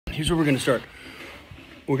here's where we're going to start.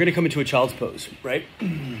 We're going to come into a child's pose, right?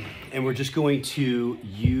 And we're just going to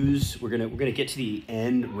use, we're going to get to the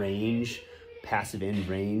end range, passive end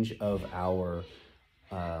range of our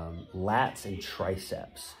lats and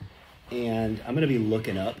triceps. And I'm going to be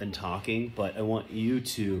looking up and talking, but I want you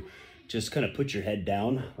to just kind of put your head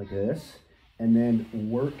down like this, and then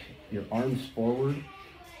work your arms forward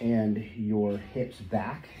and your hips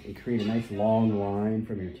back and create a nice long line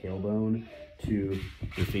from your tailbone to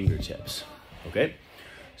your fingertips, okay?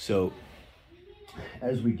 So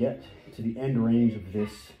as we get to the end range of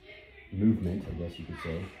this movement, I guess you could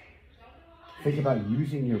say, think about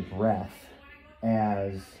using your breath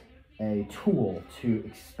as a tool to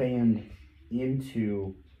expand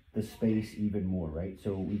into the space even more, right?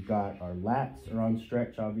 So we've got our lats are on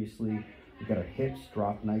stretch, obviously. We've got our hips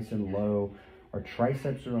dropped nice and low. Our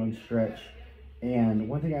triceps are on stretch. And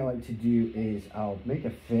one thing I like to do is I'll make a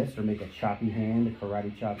fist or make a choppy hand, a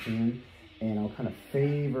karate chop hand, and I'll kind of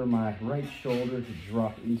favor my right shoulder to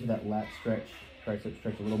drop into that lat stretch, tricep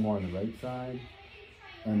stretch a little more on the right side.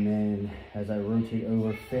 And then as I rotate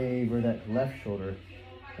over, favor that left shoulder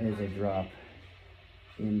as I drop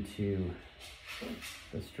into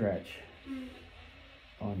the stretch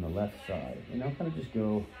on the left side. And I'll kind of just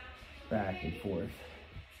go back and forth.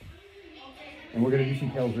 And we're going to do some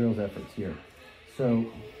PAILs rails efforts here. So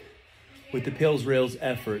with the PAILs rails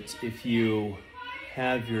efforts, if you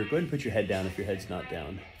have your, go ahead and put your head down if your head's not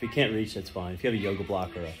down. If you can't reach, that's fine. If you have a yoga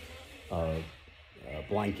block or a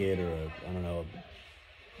blanket or I don't know,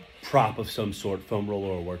 a prop of some sort, foam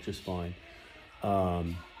roller will work just fine.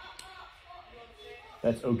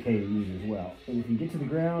 That's okay to use as well. And if you get to the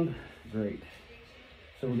ground, great.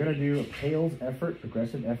 So we're going to do a PAILs effort,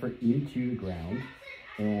 progressive effort into the ground,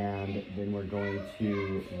 and then we're going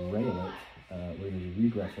to rail it. We're going to do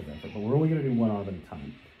regressive effort, but we're only going to do one arm at a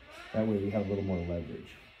time. That way we have a little more leverage.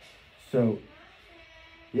 So,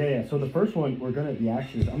 so the first one, we're going to, the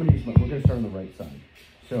action is, we're going to start on the right side.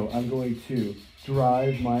 So I'm going to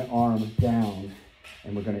drive my arm down,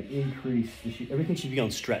 and we're going to increase, everything should be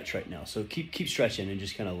on stretch right now. So keep stretching and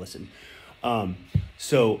just kind of listen.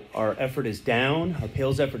 So our effort is down, our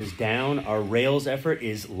PAILs effort is down, our rails effort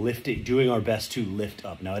is lifting, doing our best to lift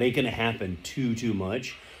up. Now it ain't going to happen too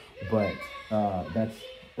much, but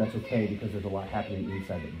that's okay because there's a lot happening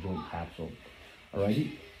inside the joint capsule.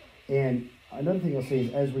 Alrighty? And another thing I'll say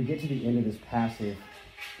is as we get to the end of this passive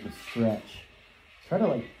stretch, try to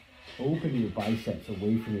like open your biceps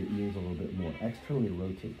away from your ears a little bit more. Externally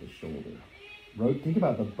rotate the shoulder. Think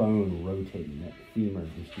about the bone rotating, that the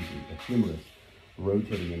humerus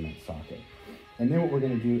rotating in that socket. And then what we're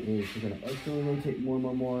going to do is we're going to externally rotate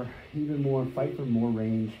more, even more, fight for more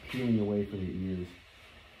range, peeling away from your ears.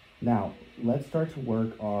 Now, let's start to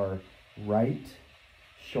work our right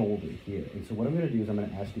shoulder here. And so what I'm going to do is I'm going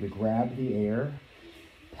to ask you to grab the air,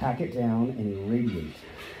 pack it down, and irradiate.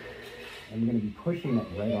 And we're going to be pushing that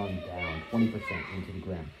right arm down 20% into the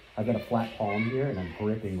ground. I've got a flat palm here, and I'm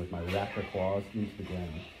gripping with my raptor claws into the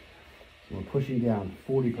ground. So we're pushing down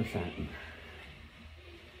 40%.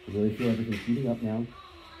 You really feel everything heating up now.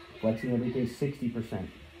 Flexing everything 60%.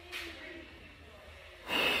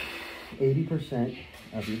 80%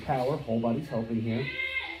 of your power, whole body's helping here.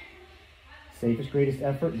 Safest, greatest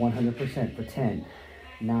effort, 100% for 10,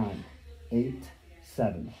 9, 8,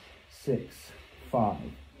 7, 6, 5,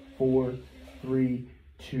 4, 3,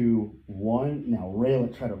 2, 1. Now rail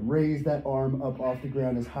it. Try to raise that arm up off the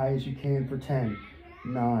ground as high as you can for 10,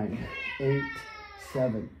 9, 8,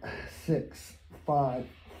 7, 6, 5,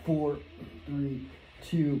 4, 3,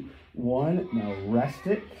 2, 1. Now rest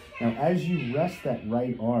it. Now as you rest that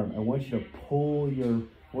right arm, I want you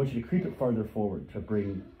to creep it farther forward to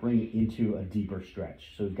bring it into a deeper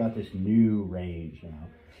stretch. So we've got this new range now.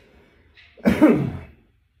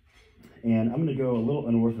 And I'm going to go a little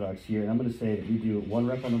unorthodox here, and I'm going to say that we do 1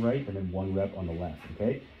 rep on the right and then 1 rep on the left,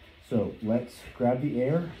 okay? So let's grab the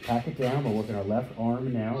air, pack it down. We're working our left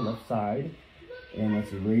arm now, left side, and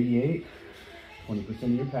let's irradiate 20%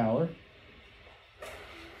 of your power,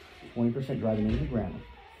 20% driving into the ground,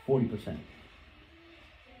 40%,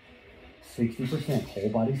 60%, whole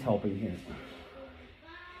body's helping here,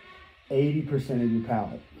 80% of your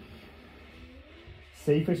power.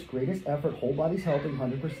 Safest, greatest effort, whole body's helping,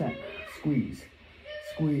 100%. Squeeze,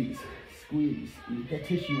 squeeze, squeeze. Get that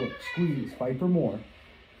tissue work. Squeeze, fight for more.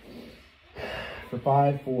 For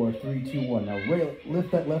 5, 4, 3, 2, 1. Now rail it.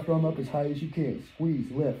 Lift that left arm up as high as you can.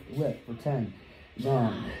 Squeeze, lift, lift for 10,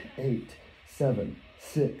 9, 8, 7,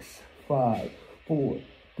 6, 5, 4,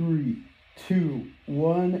 3, 2,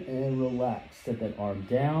 1. And relax. Set that arm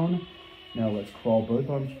down. Now let's crawl both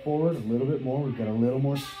arms forward a little bit more. We've got a little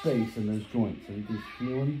more space in those joints. Everything's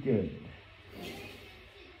feeling good.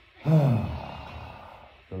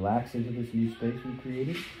 Relax into this new space we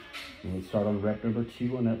created. And let's start on rep number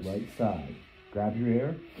 2 on that right side. Grab your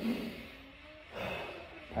air.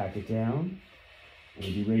 Pack it down. And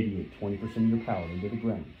irradiate 20% of your power into the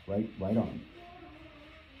ground. Right arm.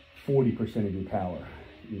 40% of your power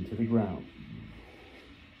into the ground.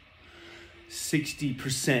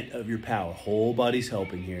 60% of your power. Whole body's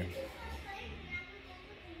helping here.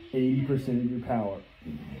 80% of your power.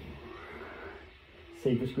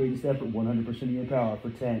 Safest, greatest effort, 100% of your power for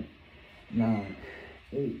 10, 9,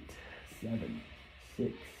 8, 7,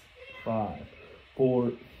 6, 5,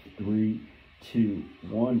 4, 3, 2,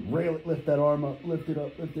 1. Rail it, lift that arm up, lift it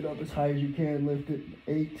up as high as you can, lift it.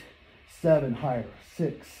 8, 7, higher,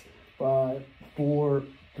 6, 5, 4,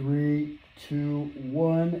 3, 2,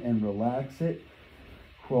 1, and relax it.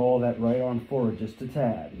 Crawl that right arm forward just a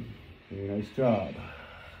tad. Very nice job.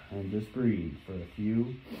 And just breathe for a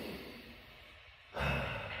few.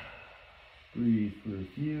 Breathe for a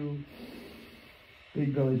few.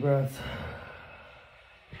 Big belly breaths.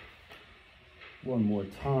 One more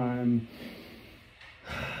time.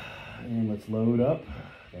 And let's load up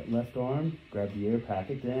that left arm. Grab the air, pack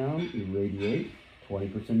it down, irradiate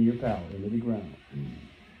 20% of your power into the ground.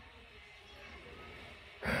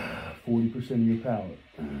 40% of your power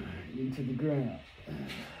into the ground.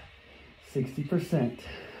 60%.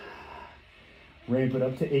 Ramp it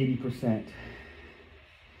up to 80%.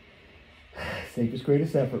 Safest,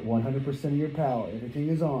 greatest effort, 100% of your power. Everything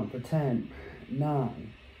is on for 10,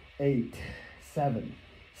 9, 8, 7,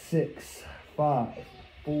 6, 5,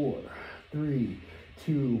 4, 3,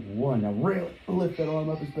 2, 1. Now rail it, lift that arm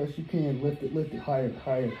up as best you can. Lift it higher,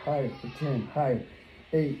 higher, higher for 10, higher.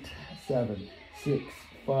 8, 7, 6,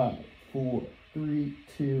 5, 4, 3,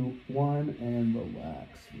 2, 1, and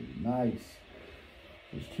relax. Nice.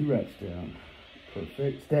 There's 2 reps down.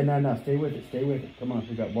 Perfect. Stay with it. Come on,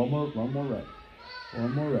 we got one more rep.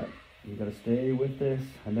 One more rep. You gotta stay with this.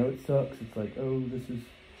 I know it sucks. It's like, oh, this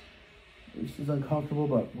is uncomfortable,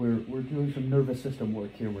 but we're doing some nervous system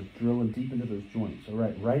work here. We're drilling deep into those joints. All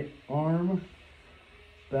right, right arm.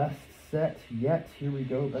 Best set yet. Here we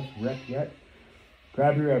go. Best rep yet.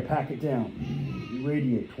 Grab your air, pack it down.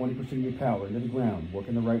 Irradiate 20% of your power into the ground.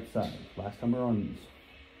 Working the right side. Last time we're on these.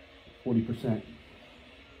 40%.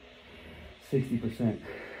 60%.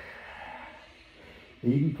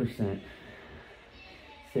 80%.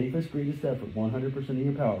 Safest, greatest effort, 100% of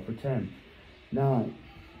your power for 10, 9,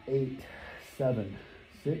 8, 7,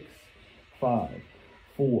 6, 5,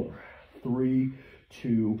 4, 3,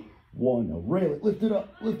 2, 1. Now rail it, lift it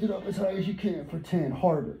up as high as you can for 10,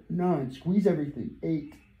 harder, 9, squeeze everything,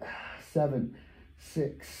 8, 7,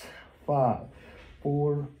 6, 5,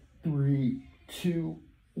 4, 3, 2,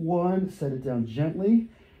 1. Set it down gently.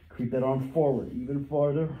 Creep that arm forward even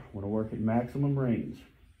farther. Want to work at maximum range.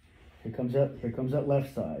 Here comes that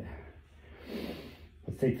left side.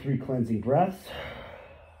 Let's take 3 cleansing breaths.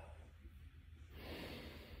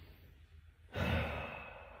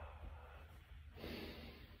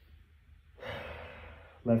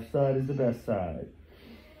 Left side is the best side.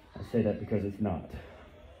 I say that because it's not.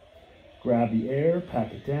 Grab the air,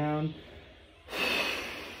 pack it down,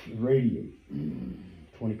 radiate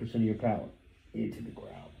 20% of your power into the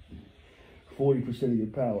ground. 40% of your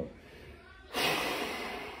power.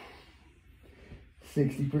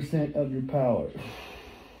 60% of your power.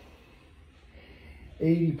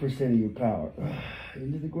 80% of your power.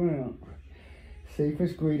 Into the ground.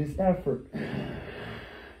 Safest, greatest effort.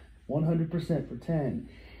 100% for 10,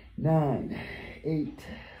 9, 8,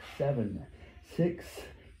 7, 6,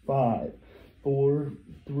 5, 4,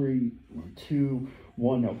 3, 2,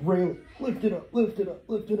 1. Now rail it, lift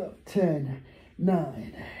it up. 10,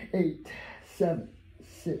 9, 8, 7,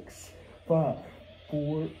 6, 5,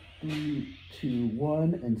 4, 3, 2,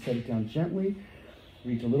 1, and set it down gently.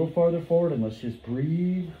 Reach a little farther forward and let's just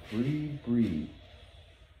breathe.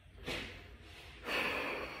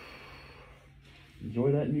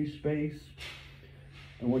 Enjoy that new space.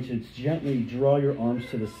 I want you to gently draw your arms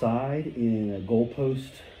to the side in a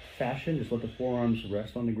goalpost fashion. Just let the forearms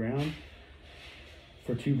rest on the ground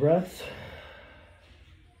for 2 breaths.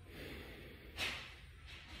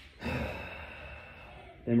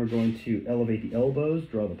 Then we're going to elevate the elbows,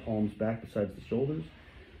 draw the palms back besides the shoulders.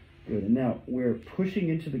 Good, and now we're pushing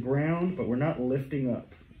into the ground, but we're not lifting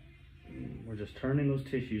up. We're just turning those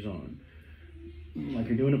tissues on. Like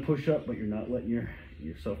you're doing a push-up, but you're not letting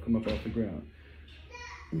yourself come up off the ground.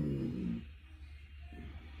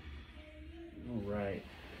 All right,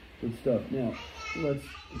 good stuff. Now, let's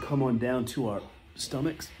come on down to our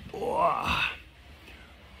stomachs.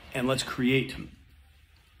 And let's create,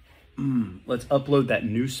 let's upload that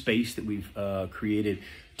new space that we've created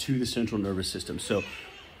to the central nervous system. So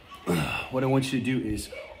what I want you to do is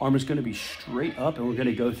arm is going to be straight up, and we're going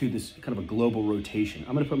to go through this kind of a global rotation.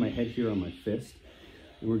 I'm going to put my head here on my fist,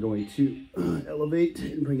 and we're going to elevate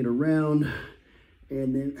and bring it around,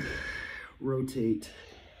 and then rotate.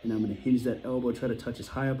 And I'm going to hinge that elbow, try to touch as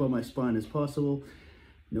high above my spine as possible.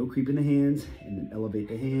 No creep in the hands, and then elevate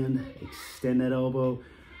the hand, extend that elbow,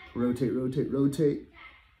 rotate, rotate, rotate.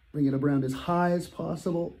 Bring it around as high as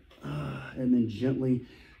possible, and then gently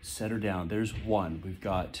set her down. There's one. We've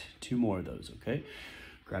got two more of those, okay?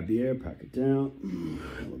 Grab the air, pack it down,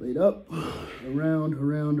 elevate up, around,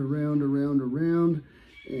 around, around, around, around,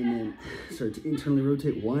 and then start to internally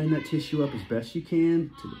rotate. Wind that tissue up as best you can,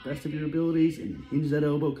 to the best of your abilities, and then hinge that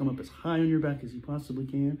elbow, come up as high on your back as you possibly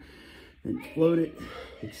can. Then float it,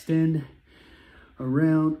 extend,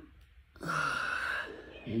 around,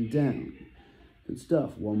 and down. Good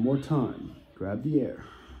stuff. One more time. Grab the air,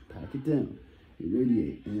 pack it down,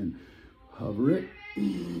 irradiate, and hover it,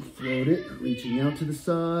 float it, reaching out to the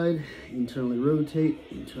side, internally rotate,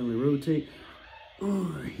 hinge,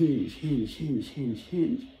 hinge, hinge, hinge,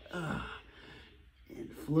 hinge,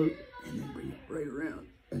 and float, and then bring it right around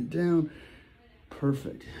and down.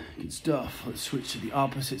 Perfect. Good stuff. Let's switch to the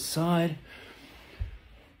opposite side.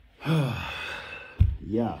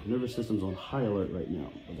 Yeah, nervous system's on high alert right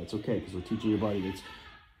now, but that's okay because we're teaching your body that it's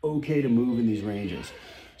okay to move in these ranges.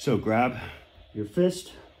 So grab your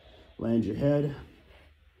fist, land your head,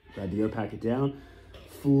 grab the air, pack it down,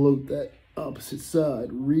 float that opposite side,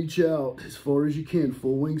 reach out as far as you can,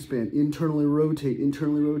 full wingspan, internally rotate,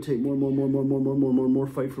 more,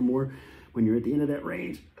 fight for more. When you're at the end of that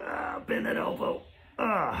range, bend that elbow,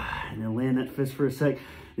 and then land that fist for a sec,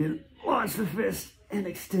 then launch the fist and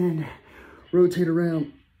extend, rotate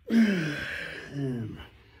around, and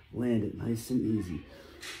land it nice and easy.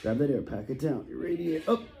 Grab that air, pack it down, irradiate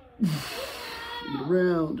up, get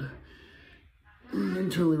around,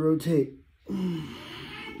 internally rotate,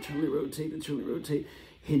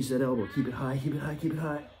 hinge that elbow, keep it high,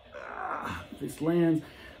 fist lands,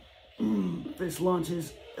 fist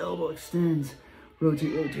launches, elbow extends,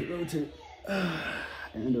 rotate,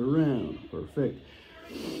 and around, perfect.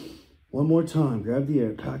 One more time, grab the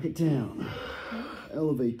air, pack it down,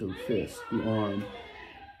 elevate the fist, the arm,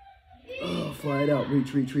 fly it out,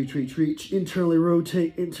 reach, internally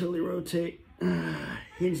rotate,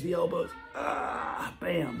 hinge the elbows,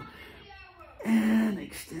 bam, and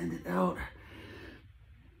extend it out.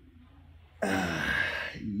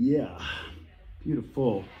 Yeah,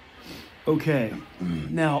 beautiful. Okay,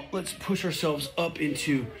 now let's push ourselves up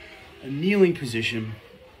into a kneeling position.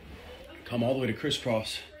 Come all the way to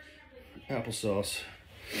crisscross applesauce.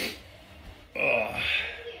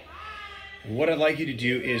 What I'd like you to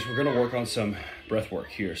do is we're going to work on some breath work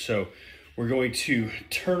here. So we're going to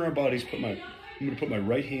turn our bodies. I'm going to put my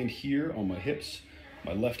right hand here on my hips.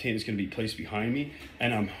 My left hand is going to be placed behind me,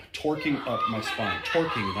 and I'm torquing up my spine.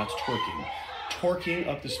 Torquing, that's twerking. Torquing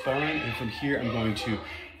up the spine, and from here we're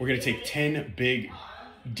going to take 10 big,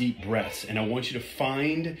 deep breaths, and I want you to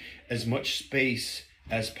find as much space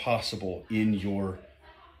as possible in your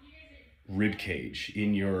rib cage,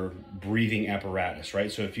 in your breathing apparatus,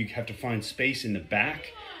 right? So if you have to find space in the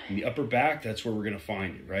back, in the upper back, that's where we're going to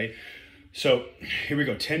find it, right? So here we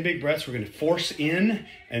go, 10 big breaths. We're going to force in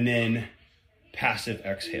and then passive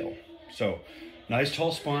exhale. So nice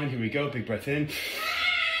tall spine. Here we go. Big breath in.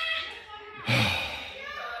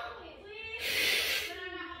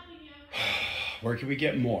 Where can we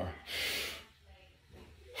get more?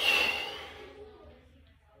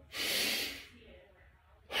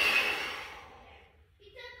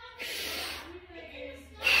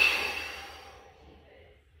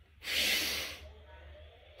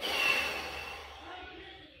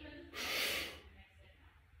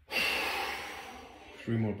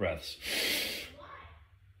 Three more breaths.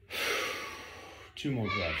 2 more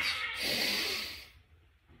breaths.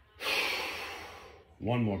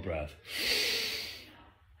 1 more breath.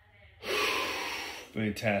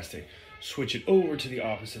 Fantastic. Switch it over to the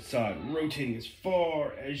opposite side, rotating as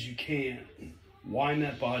far as you can. Wind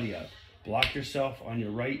that body up. Block yourself on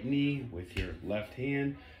your right knee with your left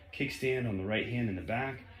hand. Kickstand on the right hand in the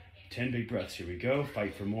back. 10 big breaths. Here we go.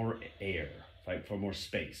 Fight for more air. Fight for more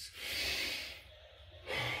space.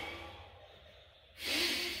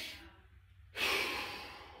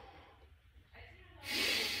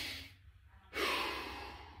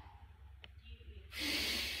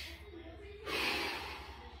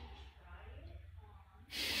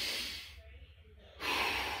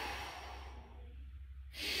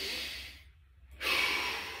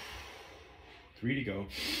 3 to go.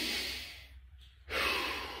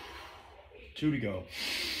 2 to go.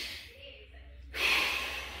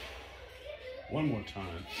 1 more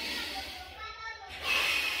time.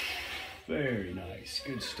 Very nice.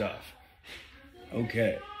 Good stuff.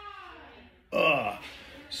 Okay.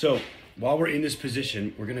 So while we're in this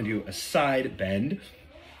position, we're going to do a side bend.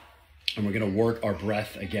 And we're going to work our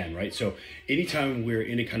breath again, right? So anytime we're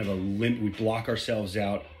in a kind of a limp, we block ourselves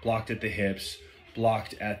out, blocked at the hips,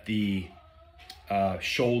 blocked at the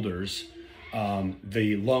shoulders,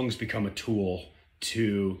 the lungs become a tool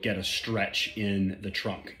to get a stretch in the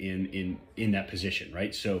trunk, in that position,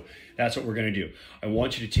 right? So that's what we're going to do. I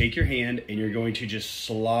want you to take your hand and you're going to just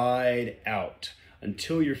slide out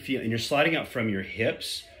until you're feeling, and you're sliding out from your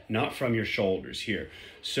hips, not from your shoulders here.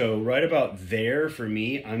 So right about there for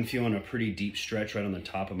me, I'm feeling a pretty deep stretch right on the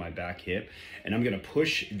top of my back hip. And I'm gonna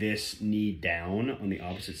push this knee down on the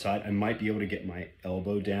opposite side. I might be able to get my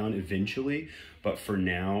elbow down eventually, but for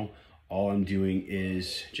now, all I'm doing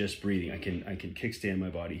is just breathing. I can kickstand my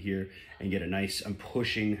body here and get a nice, I'm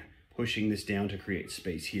pushing this down to create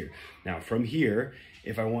space here. Now from here,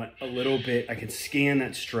 if I want a little bit, I can scan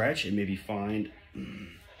that stretch and maybe find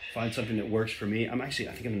something that works for me. I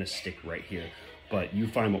think I'm gonna stick right here, but you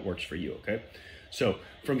find what works for you, okay? So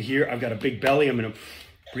from here, I've got a big belly. I'm gonna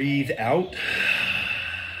breathe out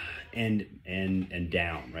and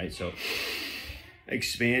down, right? So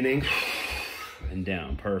expanding and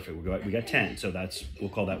down, perfect. We got 10, so we'll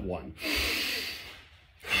call that 1.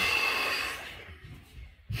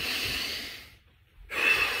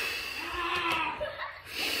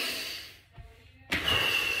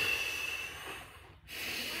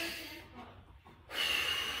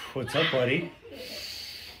 What's up, buddy?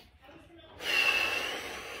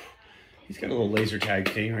 He's got a little laser tag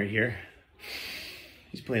thing right here.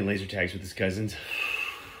 He's playing laser tags with his cousins.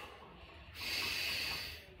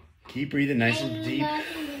 Keep breathing nice and deep.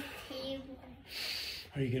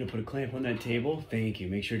 Are you gonna put a clamp on that table? Thank you.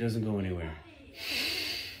 Make sure it doesn't go anywhere.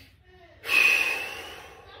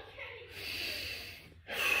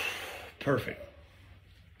 Perfect.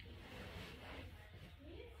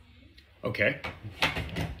 Okay.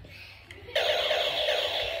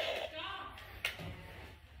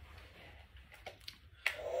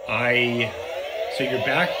 So your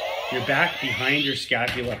back behind your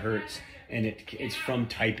scapula hurts, and it's from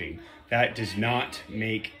typing. That does not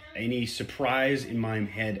make any surprise in my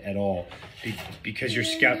head at all, because your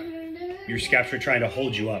scaps are trying to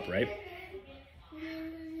hold you up, right?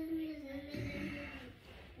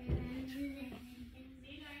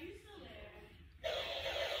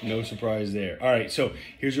 No surprise there. All right, so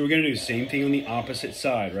here's what we're gonna do. Same thing on the opposite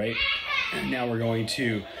side, right? And now we're going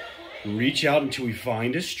to reach out until we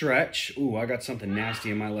find a stretch. Ooh, I got something nasty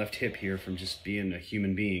in my left hip here from just being a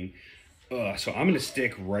human being. So I'm gonna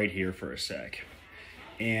stick right here for a sec.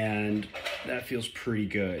 And that feels pretty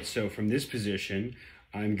good. So from this position,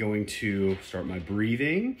 I'm going to start my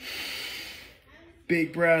breathing.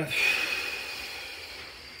 Big breath.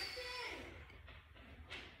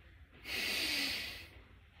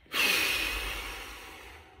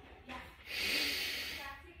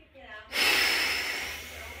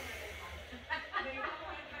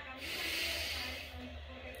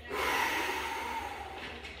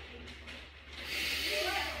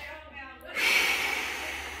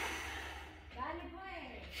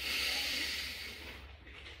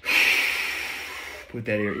 Put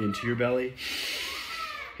that air into your belly,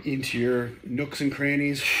 into your nooks and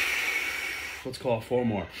crannies. Let's call it 4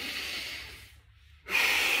 more.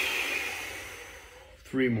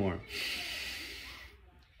 3 more.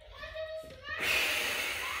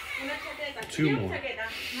 2 more.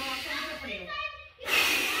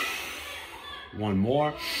 1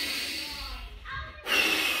 more.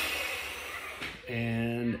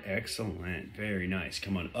 And excellent, very nice.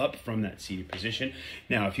 Come on up from that seated position.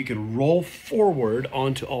 Now, if you can roll forward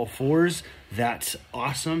onto all 4s, that's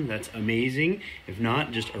awesome, that's amazing. If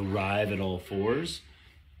not, just arrive at all 4s.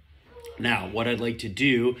 Now, what I'd like to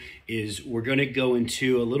do is we're gonna go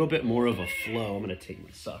into a little bit more of a flow. I'm gonna take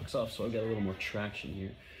my socks off so I've got a little more traction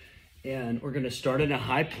here. And we're gonna start in a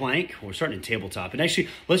high plank. We're starting in tabletop. And actually,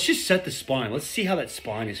 let's just set the spine. Let's see how that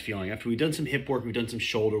spine is feeling. After we've done some hip work, we've done some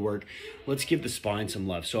shoulder work, let's give the spine some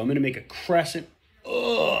love. So I'm gonna make a crescent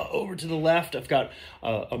over to the left. I've got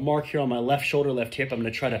a mark here on my left shoulder, left hip. I'm gonna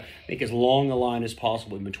try to make as long a line as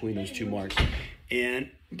possible in between those 2 marks. And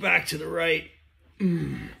back to the right,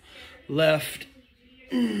 left,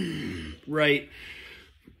 right,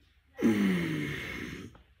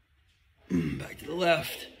 back to the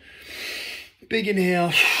left. Big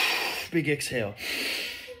inhale, big exhale.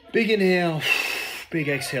 Big inhale, big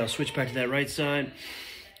exhale. Switch back to that right side.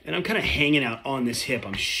 And I'm kind of hanging out on this hip.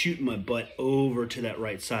 I'm shooting my butt over to that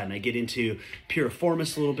right side. And I get into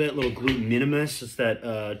piriformis a little bit, little glute minimus. It's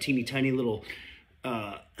that teeny tiny little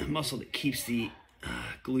muscle that keeps the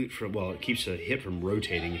glute from, well, it keeps the hip from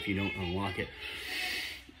rotating if you don't unlock it.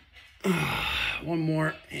 One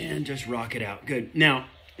more and just rock it out. Good. Now,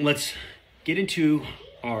 let's get into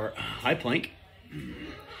our high plank.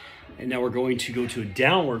 And now we're going to go to a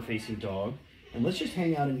downward facing dog. And let's just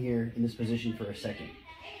hang out in here in this position for a second.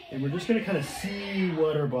 And we're just going to kind of see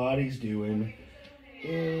what our body's doing.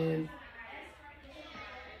 And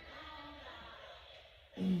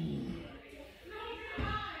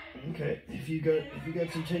okay, if you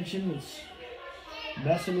got some tension, it's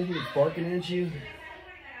messing with you, it's barking at you.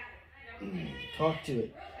 Talk to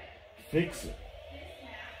it. Fix it.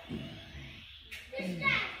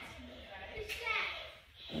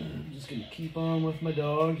 I'm just going to keep on with my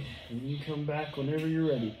dog, and you come back whenever you're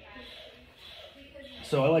ready.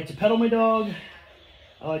 So I like to pedal my dog.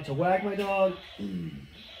 I like to wag my dog. And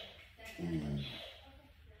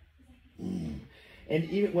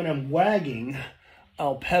even when I'm wagging,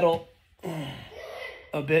 I'll pedal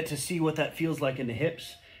a bit to see what that feels like in the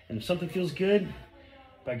hips. And if something feels good,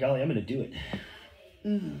 by golly, I'm going to do it.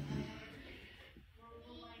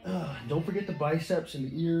 Don't forget the biceps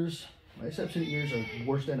and the ears. Biceps and ears are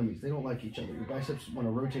worst enemies. They don't like each other. Your biceps want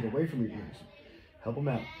to rotate away from your ears. Help them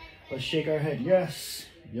out. Let's shake our head. Yes.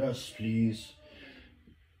 Yes, please.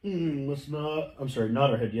 Let's not. I'm sorry,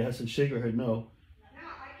 nod our head yes and shake our head no.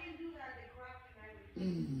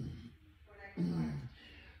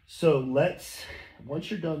 So let's,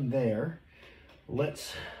 once you're done there,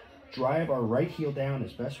 let's drive our right heel down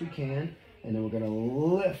as best we can. And then we're going to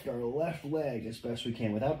lift our left leg as best we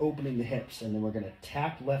can without opening the hips. And then we're going to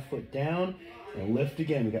tap left foot down and lift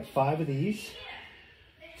again. We got 5 of these.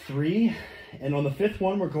 3. And on the 5th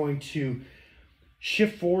one, we're going to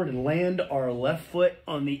shift forward and land our left foot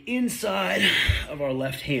on the inside of our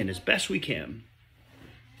left hand as best we can.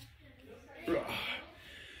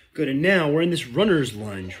 Good. And now we're in this runner's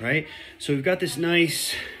lunge, right? So we've got this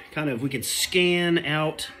nice kind of, we can scan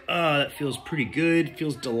out. That feels pretty good,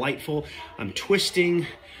 feels delightful. I'm twisting,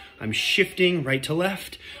 I'm shifting right to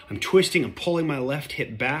left. I'm twisting, I'm pulling my left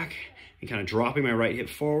hip back and kind of dropping my right hip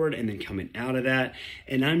forward and then coming out of that.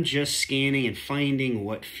 And I'm just scanning and finding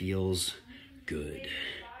what feels good.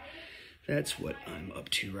 That's what I'm up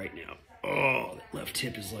to right now. Oh, that left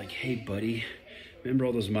hip is like, hey buddy, remember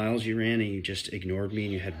all those miles you ran and you just ignored me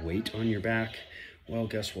and you had weight on your back? Well,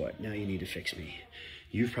 guess what? Now you need to fix me.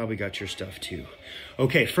 You've probably got your stuff too.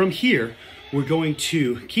 Okay, from here, we're going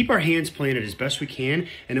to keep our hands planted as best we can,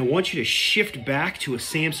 and I want you to shift back to a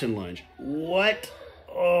Samson lunge. What?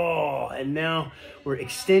 Oh, and now we're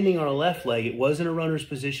extending our left leg. It was in a runner's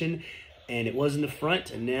position, and it was in the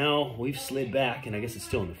front, and now we've slid back, and I guess it's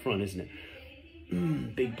still in the front, isn't it?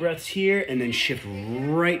 Big breaths here, and then shift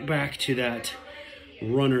right back to that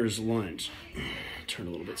runner's lunge. Turn a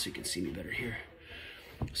little bit so you can see me better here.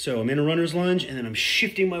 So I'm in a runner's lunge, and then I'm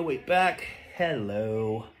shifting my weight back.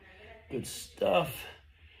 Hello. Good stuff.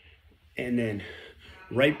 And then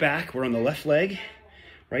right back, we're on the left leg.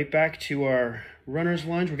 Right back to our runner's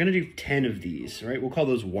lunge. We're going to do 10 of these, right? We'll call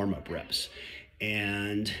those warm-up reps.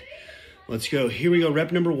 And let's go. Here we go.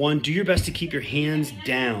 Rep number 1. Do your best to keep your hands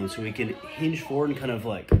down so we can hinge forward and kind of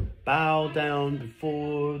like bow down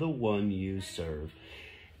before the one you serve.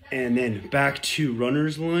 And then back to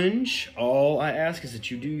runner's lunge. All I ask is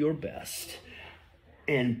that you do your best.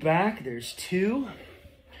 And back, there's 2.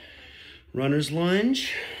 Runner's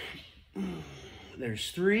lunge.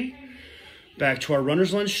 There's 3. Back to our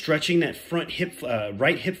runner's lunge, stretching that front hip,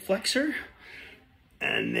 right hip flexor.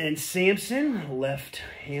 And then Samson, left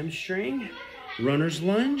hamstring. Runner's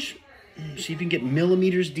lunge. See if you can get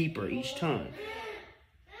millimeters deeper each time.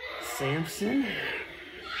 Samson,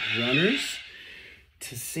 runners.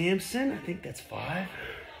 To Samson, I think that's 5.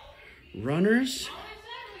 Runners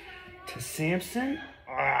to Samson.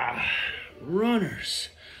 Runners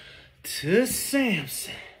to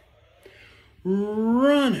Samson.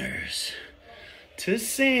 Runners to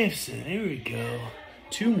Samson. There we go.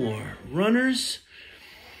 2 more. Runners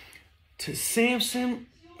to Samson.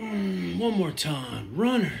 One more time.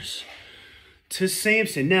 Runners to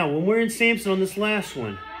Samson. Now, when we're in Samson on this last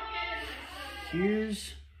one,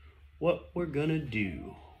 here's what we're gonna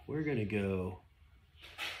do. We're gonna go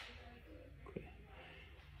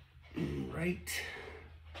right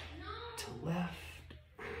to left,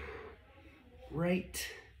 right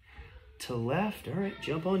to left. All right,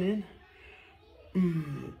 jump on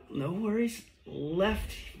in. No worries.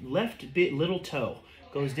 Left bit little toe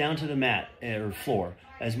goes down to the mat or floor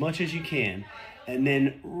as much as you can, and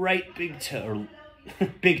then right big toe or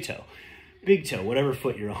Big toe. Big toe, whatever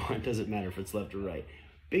foot you're on. It doesn't matter if it's left or right.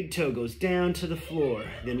 Big toe goes down to the floor,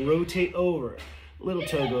 then rotate over. Little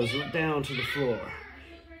toe goes down to the floor.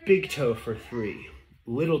 Big toe for 3.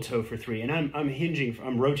 Little toe for 3. And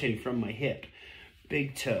I'm rotating from my hip.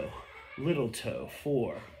 Big toe, little toe,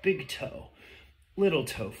 4. Big toe, little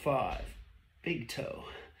toe, 5. Big toe,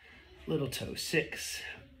 little toe, 6.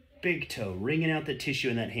 Big toe, wringing out the tissue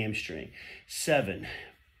in that hamstring. 7.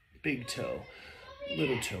 Big toe,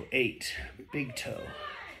 little toe, 8. Big toe,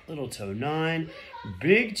 little toe, 9.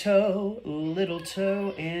 Big toe, little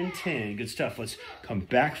toe, and 10. Good stuff. Let's come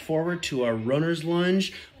back forward to our runner's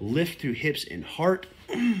lunge. Lift through hips and heart.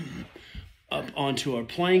 Up onto our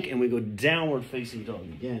plank, and we go downward facing dog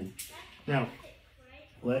again. Now,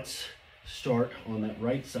 let's start on that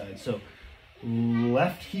right side. So,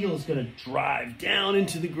 left heel is going to drive down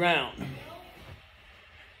into the ground.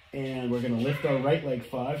 And we're going to lift our right leg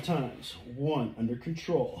 5 times. 1, under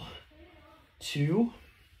control. 2,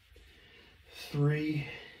 3,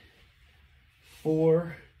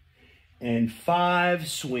 4, and 5.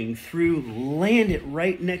 Swing through. Land it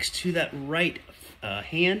right next to that right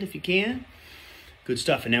hand if you can. Good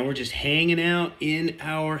stuff. And now we're just hanging out in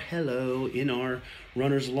our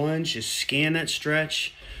runner's lunge. Just scan that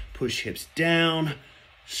stretch. Push hips down.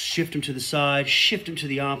 Shift them to the side. Shift them to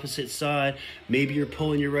the opposite side. Maybe you're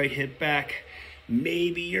pulling your right hip back.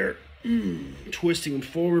 Maybe you're twisting them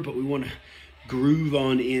forward, but we want to groove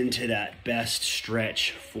on into that best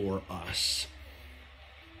stretch for us.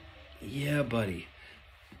 Yeah, buddy.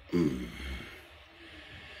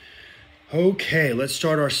 Okay, let's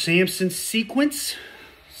start our Samson sequence.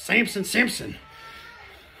 Samson.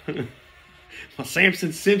 My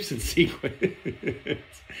Samson Simpson sequence.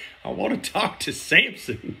 I want to talk to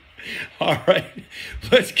Samson. All right,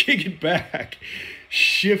 let's kick it back.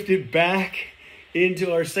 Shift it back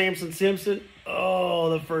into our Samson Simpson. Oh,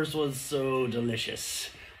 the first one's so delicious.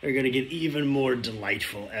 They're going to get even more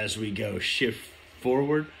delightful as we go. Shift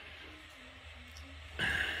forward.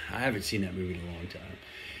 I haven't seen that movie in a long time.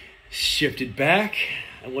 Shift it back.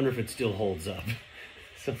 I wonder if it still holds up.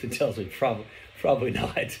 Something tells me probably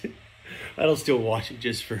not. I'll still watch it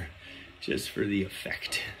just for the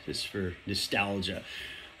effect, just for nostalgia.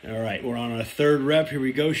 All right, we're on our 3rd rep. Here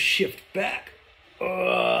we go. Shift back.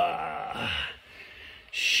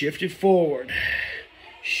 Shift it forward.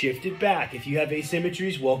 Shift it back. If you have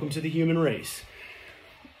asymmetries, welcome to the human race.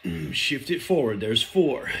 Shift it forward. There's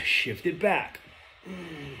 4. Shift it back.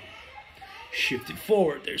 Shift it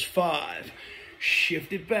forward. There's 5.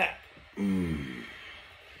 Shift it back.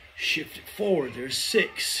 Shift it forward. There's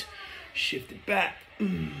 6. Shift it back.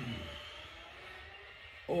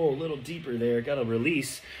 Oh, a little deeper there. Got to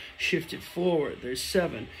release. Shift it forward. There's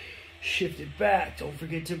 7. Shift it back. Don't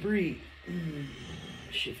forget to breathe.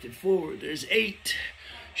 Shift it forward. There's 8.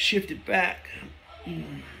 Shift it back.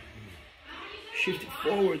 Shift it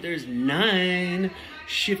forward. There's 9.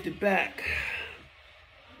 Shift it back.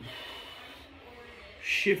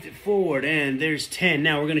 Shift it forward. And there's 10.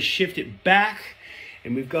 Now we're going to shift it back.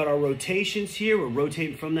 And we've got our rotations here. We're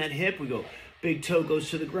rotating from that hip. We go, big toe goes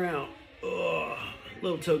to the ground.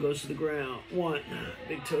 Little toe goes to the ground. 1,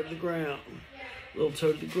 big toe to the ground. Little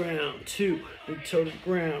toe to the ground. 2, big toe to the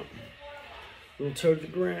ground. Little toe to the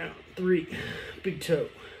ground. 3, big toe.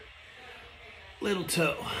 Little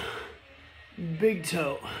toe. Big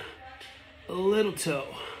toe. Little toe.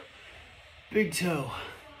 Big toe.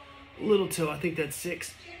 Little toe. I think that's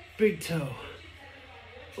 6. Big toe.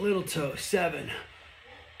 Little toe. 7.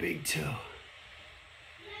 Big toe.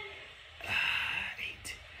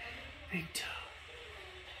 8. Big toe.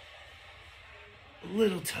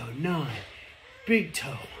 Little toe. 9. Big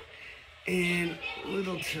toe. And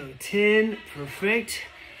little toe. 10. Perfect.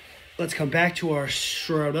 Let's come back to our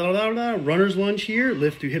runner's lunge here.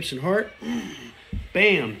 Lift through hips and heart.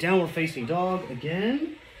 Bam. Downward facing dog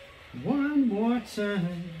again. One more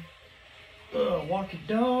time. Walk your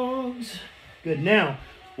dogs. Good. Now,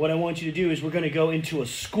 what I want you to do is we're going to go into a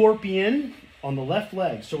scorpion on the left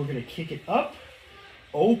leg. So we're going to kick it up,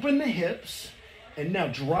 open the hips, and now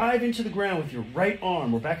drive into the ground with your right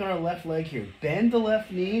arm. We're back on our left leg here. Bend the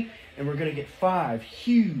left knee, and we're going to get 5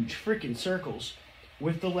 huge freaking circles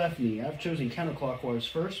with the left knee. I've chosen counterclockwise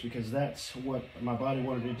first because that's what my body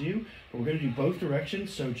wanted to do. But we're going to do both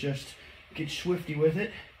directions, so just get swifty with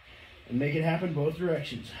it and make it happen both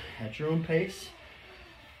directions at your own pace.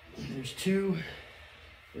 There's 2,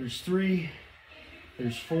 there's 3,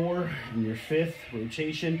 there's 4, and your 5th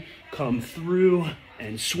rotation. Come through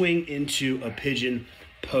and swing into a pigeon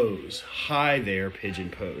pose. Hi there, pigeon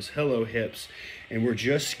pose. Hello, hips. And we're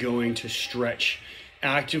just going to stretch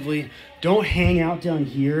actively. Don't hang out down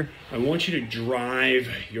here. I want you to drive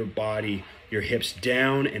your body, your hips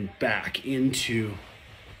down and back into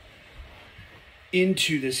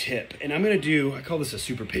this hip. And I'm gonna do, I call this a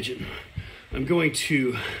super pigeon.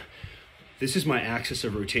 This is my axis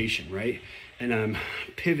of rotation, right? And I'm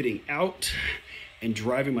pivoting out and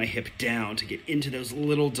driving my hip down to get into those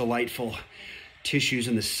little delightful tissues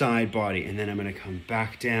in the side body. And then I'm gonna come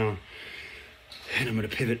back down and I'm gonna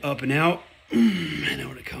pivot up and out. And I'm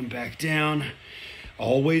gonna come back down,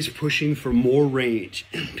 always pushing for more range.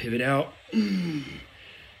 Pivot out,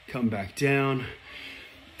 come back down,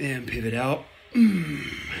 and pivot out,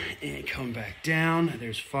 and come back down.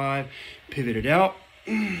 There's 5, pivot it out,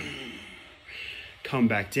 come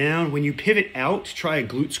back down. When you pivot out, try a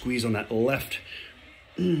glute squeeze on that left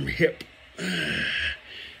hip.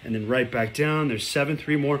 And then right back down. There's 7,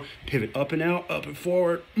 3 more. Pivot up and out, up and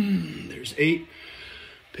forward. There's 8.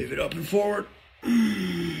 Pivot up and forward.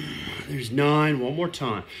 There's 9. One more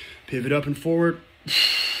time. Pivot up and forward.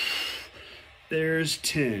 There's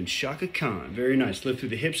 10. Shaka Khan. Very nice. Lift through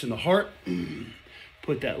the hips and the heart.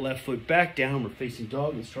 Put that left foot back down. We're facing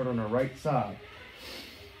dog and start on our right side.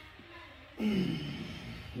 We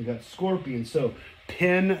got scorpion. So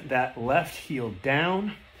pin that left heel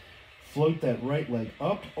down. Float that right leg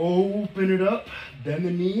up. Open it up. Bend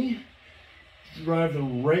the knee. Drive the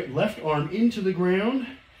left arm into the ground.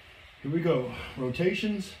 Here we go.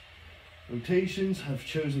 Rotations. Rotations. I've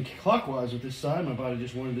chosen clockwise with this side. My body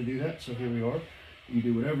just wanted to do that, so here we are. You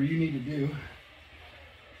do whatever you need to do.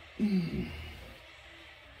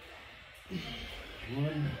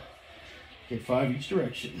 1. Get 5 each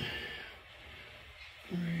direction.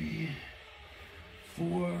 3,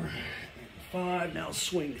 4, 5. Now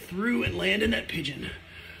swing through and land in that pigeon.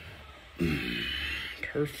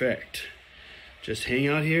 Perfect. Just hang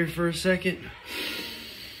out here for a second.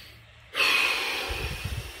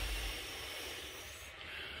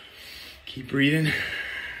 Keep breathing.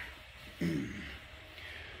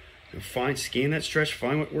 Scan that stretch,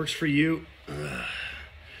 find what works for you.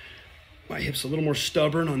 My hip's a little more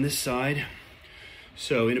stubborn on this side.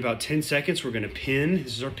 So in about 10 seconds, we're gonna pin.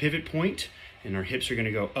 This is our pivot point, and our hips are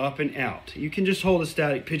gonna go up and out. You can just hold a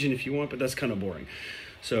static pigeon if you want, but that's kind of boring.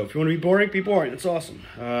 So if you wanna be boring, that's awesome.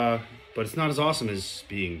 But it's not as awesome as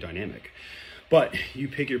being dynamic. But you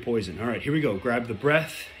pick your poison. All right, here we go. Grab the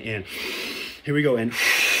breath, and here we go. And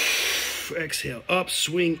exhale up,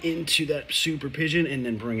 swing into that super pigeon, and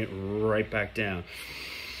then bring it right back down.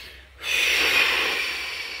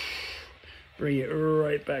 Bring it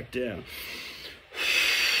right back down.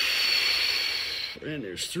 And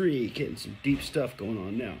there's 3, getting some deep stuff going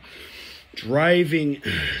on now. Driving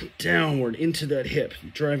downward into that hip,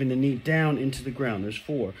 driving the knee down into the ground. There's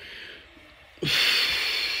 4.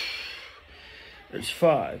 There's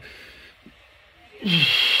 5.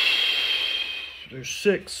 There's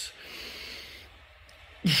 6.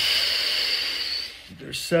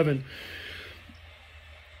 There's 7.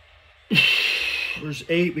 There's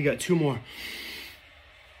 8. We got 2 more.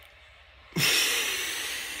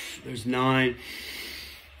 There's 9.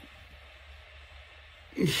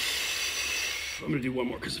 I'm gonna do 1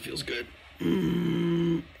 more because it feels good.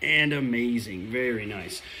 And amazing. Very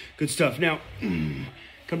nice. Good stuff. Now,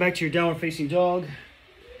 come back to your downward facing dog.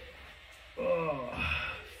 Oh,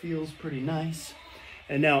 feels pretty nice.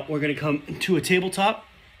 And now we're gonna come to a tabletop.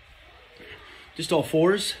 Just all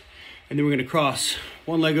 4s. And then we're gonna cross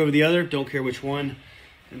one leg over the other, don't care which one,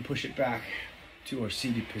 and push it back to our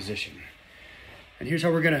seated position. And here's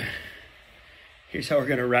how we're gonna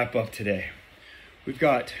wrap up today. We've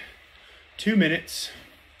got 2 minutes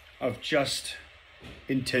of just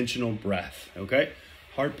intentional breath, okay?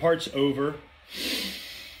 Hard part's over.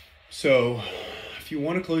 So if you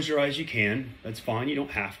want to close your eyes, you can. That's fine, you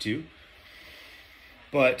don't have to.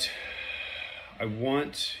 But I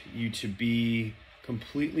want you to be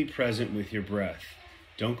completely present with your breath.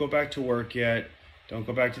 Don't go back to work yet. Don't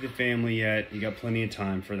go back to the family yet. You got plenty of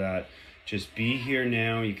time for that. Just be here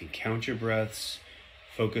now. You can count your breaths.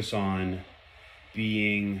 Focus on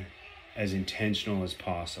being as intentional as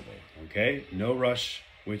possible, okay? No rush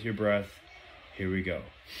with your breath. Here we go.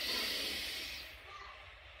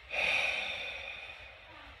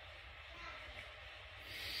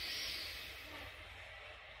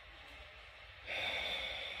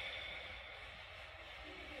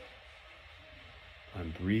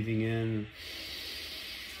 I'm breathing in.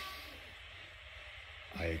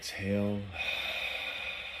 I exhale.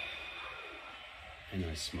 And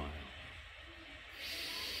I smile.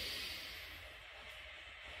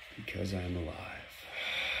 Because I am alive.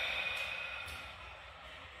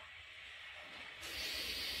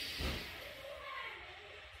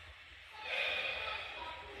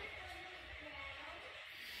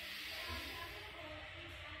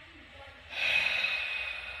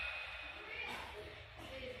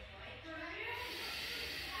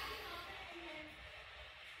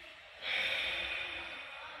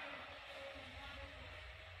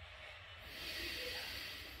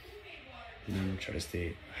 Try to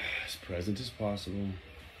stay as present as possible.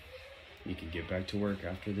 You can get back to work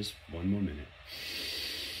after this 1 more minute.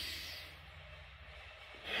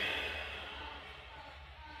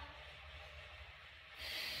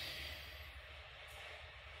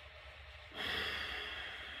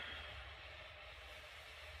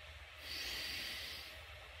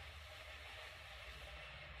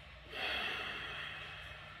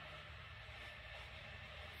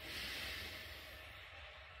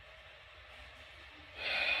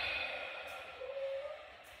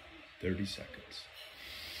 Thirty seconds.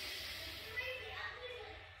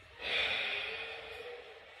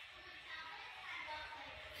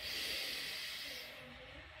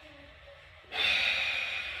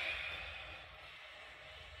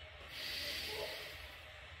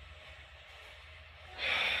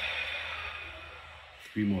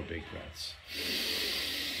 Three more big breaths.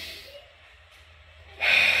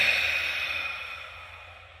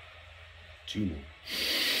 Two more.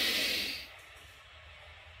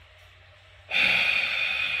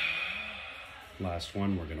 Last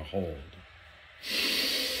one, we're gonna hold.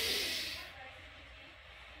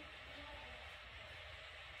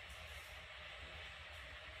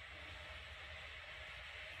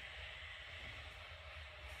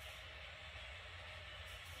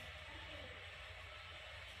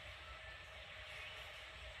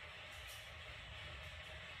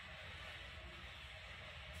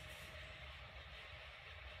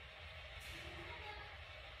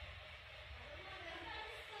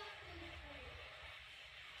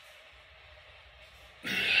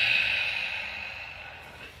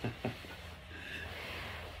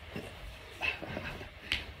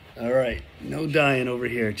 All right, no dying over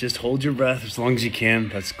here. Just hold your breath as long as you can.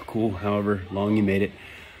 That's cool, however long you made it.